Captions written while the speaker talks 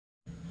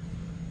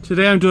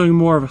Today I'm doing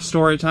more of a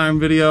story time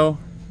video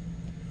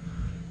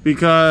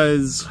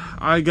because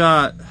I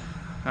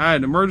had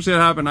an emergency that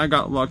happened. I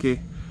got lucky.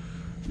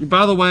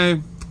 By the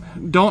way,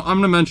 I'm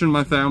gonna mention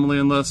my family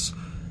in this.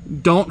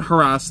 Don't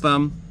harass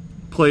them,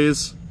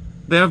 please.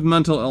 They have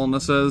mental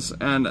illnesses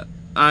and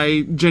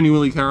I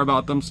genuinely care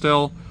about them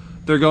still.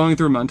 They're going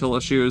through mental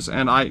issues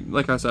and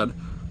like I said,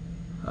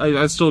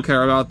 I still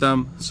care about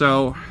them.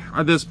 So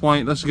at this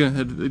point, let's get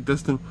into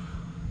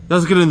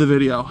the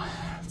video.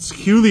 Let's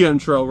cue the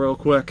intro real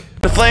quick.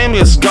 The flame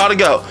just gotta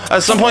go.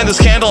 At some point this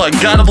candle I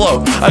gotta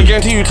blow. I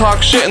guarantee you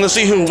talk shit and to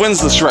see who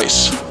wins this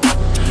race.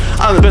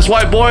 I'm the best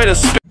white boy to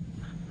spit.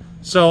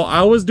 So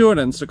I was doing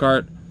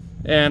Instacart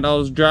and I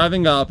was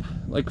driving up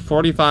like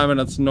 45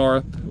 minutes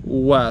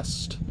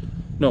northeast.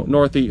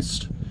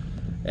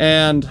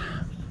 And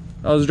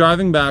I was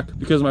driving back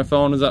because my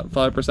phone is at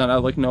 5%. I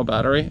have like no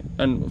battery.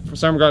 And for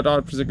some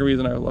godforsaken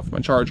reason I left my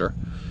charger.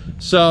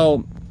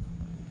 So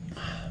I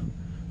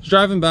was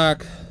driving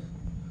back.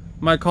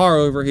 My car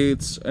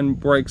overheats and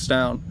breaks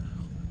down.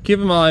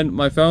 Keep in mind,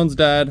 my phone's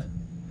dead,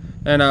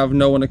 and I have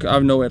no way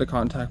to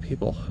contact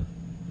people.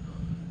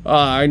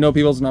 I know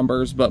people's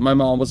numbers, but my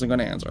mom wasn't going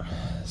to answer.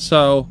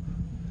 So,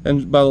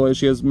 and by the way,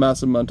 she has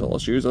massive mental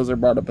issues, as I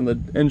brought up in the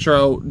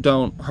intro.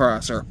 Don't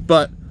harass her.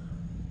 But,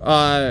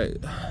 so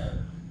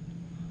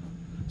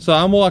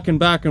I'm walking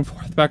back and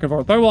forth, back and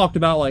forth. I walked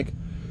about like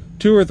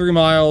 2 or 3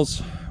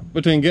 miles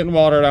between getting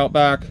water out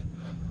back,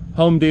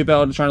 Home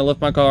Depot, to trying to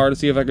lift my car to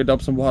see if I could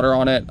dump some water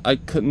on it. I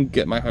couldn't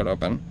get my hood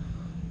open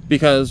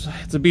because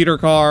it's a beater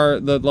car.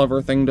 The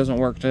lever thing doesn't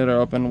work to hit it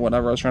open,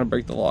 whatever. I was trying to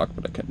break the lock,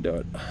 but I couldn't do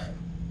it.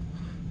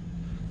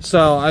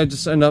 So I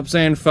just ended up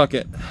saying, fuck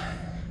it.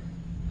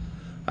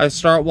 I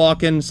start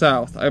walking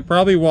south. I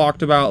probably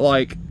walked about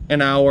like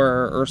an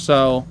hour or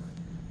so.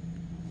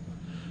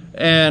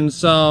 And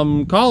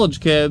some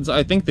college kids,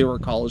 I think they were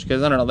college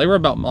kids, I don't know, they were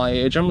about my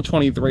age. I'm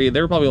 23. They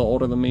were probably a little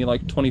older than me,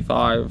 like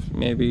 25,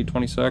 maybe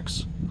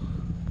 26.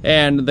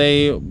 And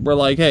they were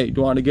like, hey, do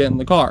you want to get in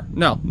the car?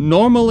 Now,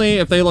 normally,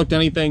 if they looked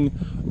anything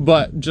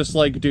but just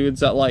like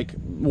dudes that like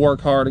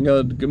work hard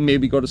and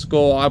maybe go to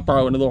school, I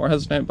probably would have been a little more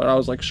hesitant, but I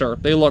was like, sure.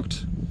 They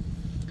looked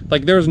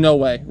like there's no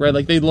way, right?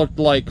 Like they looked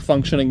like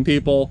functioning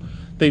people.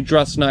 They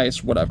dressed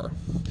nice, whatever.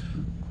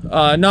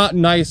 Not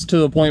nice to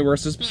the point where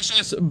it's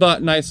suspicious,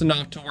 but nice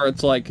enough to where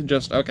it's like,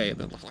 just, okay,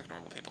 they look like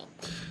normal people.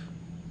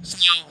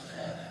 So,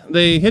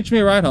 they hitched me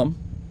a ride home.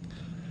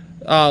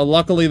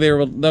 Luckily they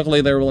were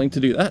willing to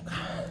do that.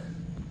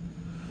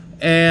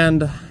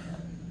 And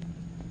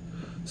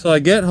so I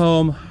get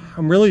home.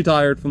 I'm really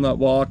tired from that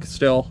walk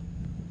still.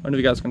 I don't know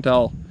if you guys can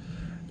tell.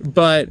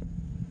 But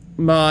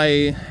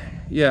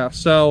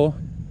so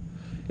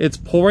it's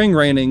pouring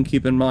raining,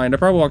 keep in mind. I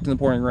probably walked in the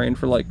pouring rain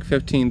for like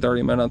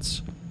 15-30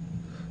 minutes.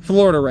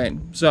 Florida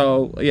rain.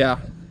 So, yeah.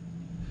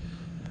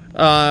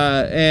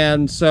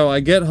 And so I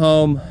get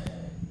home.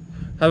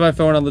 Have my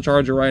phone on the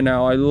charger right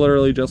now. I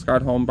literally just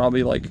got home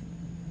probably like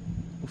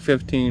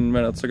 15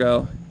 minutes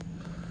ago.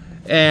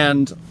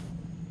 And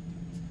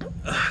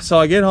so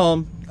I get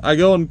home. I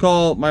go and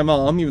call my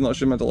mom, even though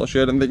she meant to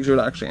shit. I didn't think she would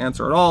actually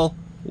answer at all.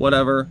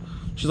 Whatever.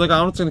 She's like,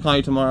 I'm just going to call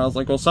you tomorrow. I was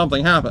like, well,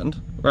 something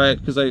happened, right?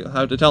 Because I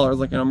had to tell her it was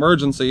like an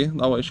emergency.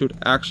 That way she would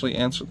actually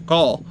answer the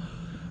call.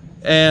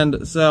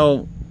 And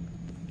so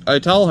I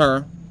tell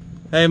her,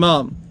 hey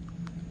mom,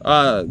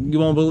 you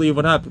won't believe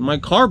what happened. My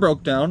car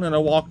broke down and I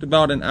walked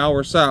about an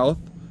hour south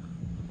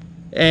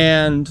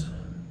and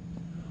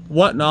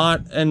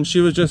whatnot, and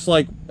she was just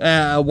like,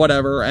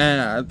 whatever,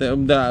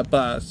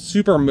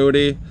 super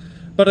moody.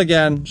 But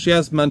again, she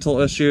has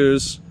mental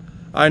issues.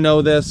 I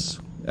know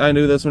this. I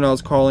knew this when I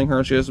was calling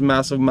her. She has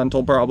massive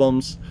mental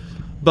problems.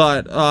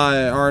 But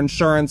our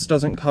insurance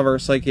doesn't cover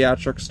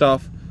psychiatric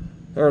stuff,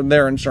 or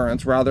their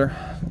insurance rather.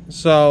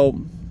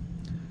 So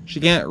she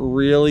can't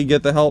really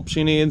get the help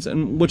she needs,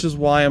 and which is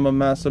why I'm a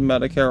massive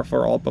Medicare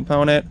for all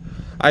proponent.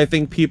 I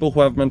think people who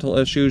have mental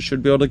issues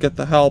should be able to get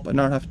the help and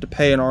not have to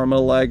pay an arm and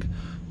a leg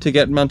to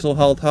get mental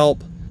health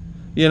help.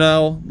 You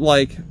know,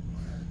 like,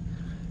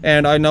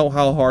 and I know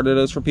how hard it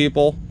is for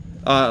people.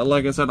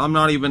 Like I said, I'm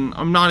not even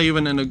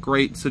in a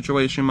great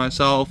situation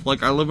myself.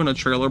 Like, I live in a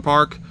trailer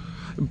park,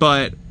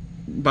 but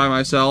by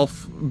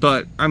myself.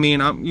 But I mean,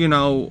 you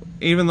know,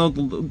 even though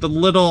the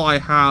little I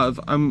have,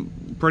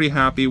 I'm pretty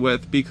happy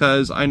with,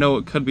 because I know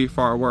it could be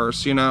far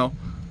worse, you know?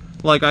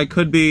 Like, I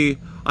could be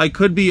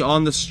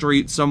on the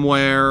street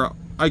somewhere.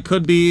 I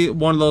could be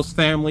one of those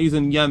families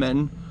in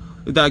Yemen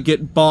that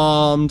get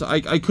bombed.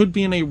 I could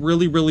be in a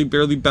really, really,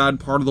 really bad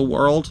part of the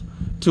world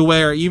to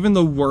where even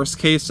the worst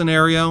case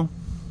scenario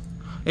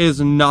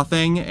is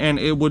nothing, and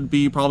it would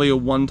be probably a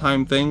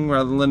one-time thing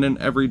rather than an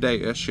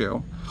everyday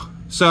issue.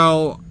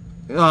 So,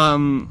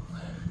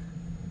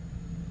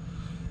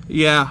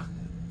 yeah.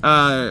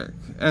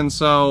 And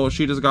so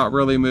she just got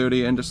really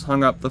moody and just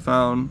hung up the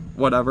phone,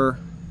 whatever.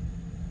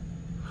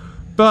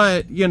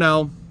 But, you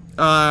know,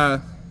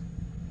 at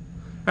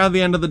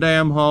the end of the day,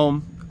 I'm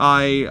home.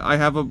 I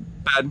have a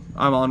bed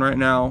I'm on right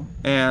now,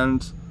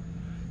 and,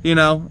 you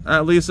know,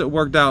 at least it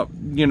worked out,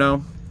 you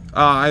know.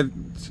 I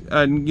respect,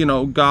 and, you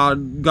know,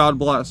 God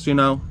bless, you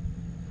know,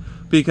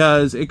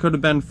 because it could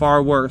have been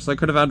far worse. I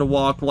could have had to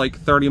walk like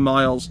 30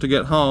 miles to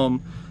get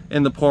home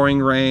in the pouring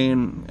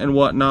rain and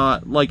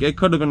whatnot. Like, it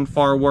could have been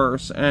far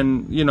worse.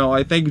 And, you know,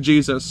 I thank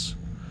Jesus,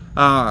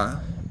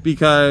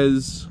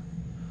 because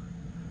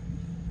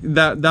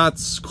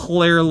that's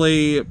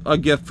clearly a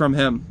gift from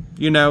him.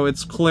 You know,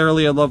 it's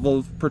clearly a level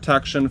of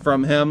protection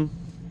from him,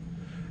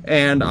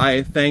 and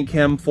I thank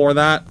him for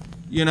that,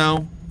 you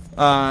know.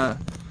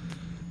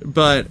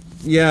 But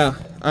yeah,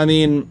 I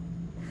mean,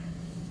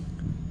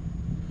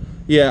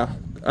 yeah,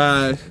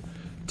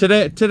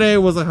 today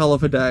was a hell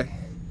of a day.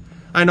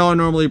 I know I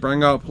normally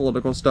bring up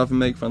political stuff and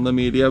make fun of the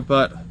media,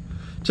 but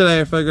today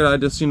I figured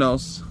I'd just, you know,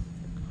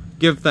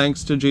 give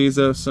thanks to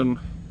Jesus and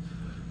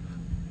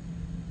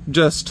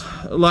just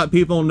let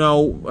people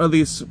know at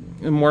least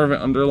more of an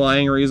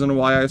underlying reason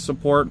why I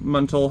support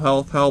mental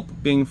health help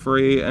being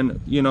free and,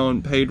 you know,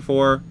 and paid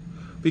for.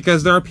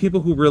 Because there are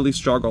people who really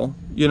struggle,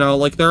 you know,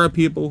 like there are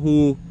people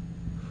who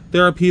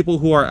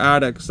are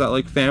addicts that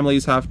like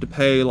families have to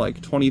pay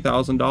like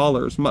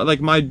 $20,000.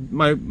 Like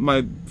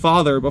my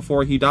father,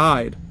 before he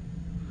died,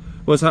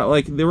 was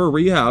like, there were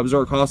rehabs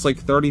where it cost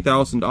like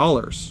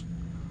 $30,000.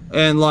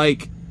 And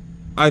like,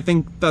 I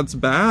think that's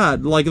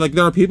bad. Like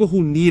there are people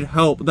who need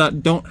help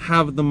that don't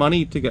have the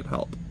money to get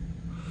help.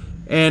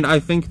 And I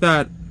think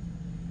that,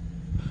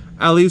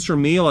 at least for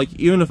me, like,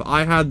 even if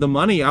I had the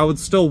money, I would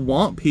still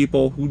want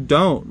people who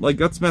don't. Like,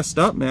 that's messed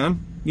up,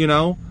 man. You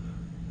know?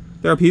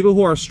 There are people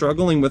who are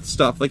struggling with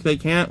stuff. Like, they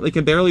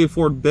can barely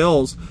afford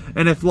bills.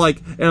 And if,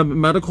 like, a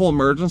medical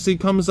emergency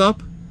comes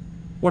up,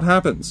 what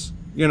happens?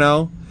 You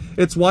know?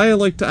 It's why I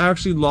like to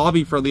actually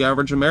lobby for the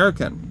average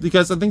American.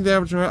 Because I think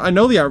I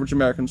know the average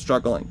American's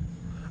struggling.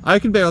 I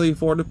can barely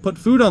afford to put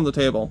food on the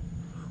table.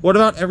 What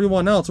about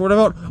everyone else? What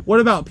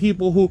about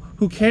people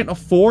who can't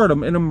afford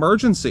an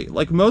emergency?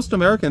 Like, most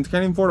Americans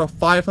can't even afford a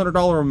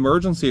 $500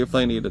 emergency if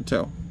they needed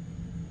to.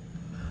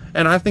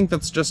 And I think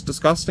that's just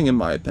disgusting, in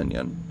my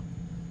opinion.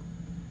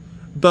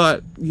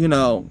 But, you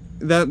know,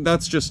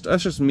 that's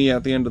just me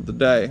at the end of the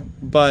day.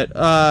 But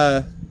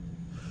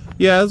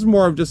yeah, it's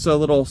more of just a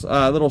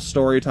little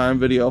story time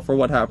video for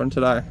what happened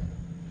today.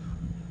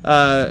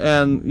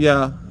 And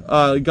yeah,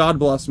 God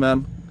bless,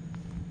 man.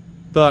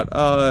 But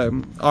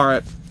all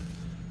right.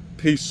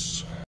 Peace.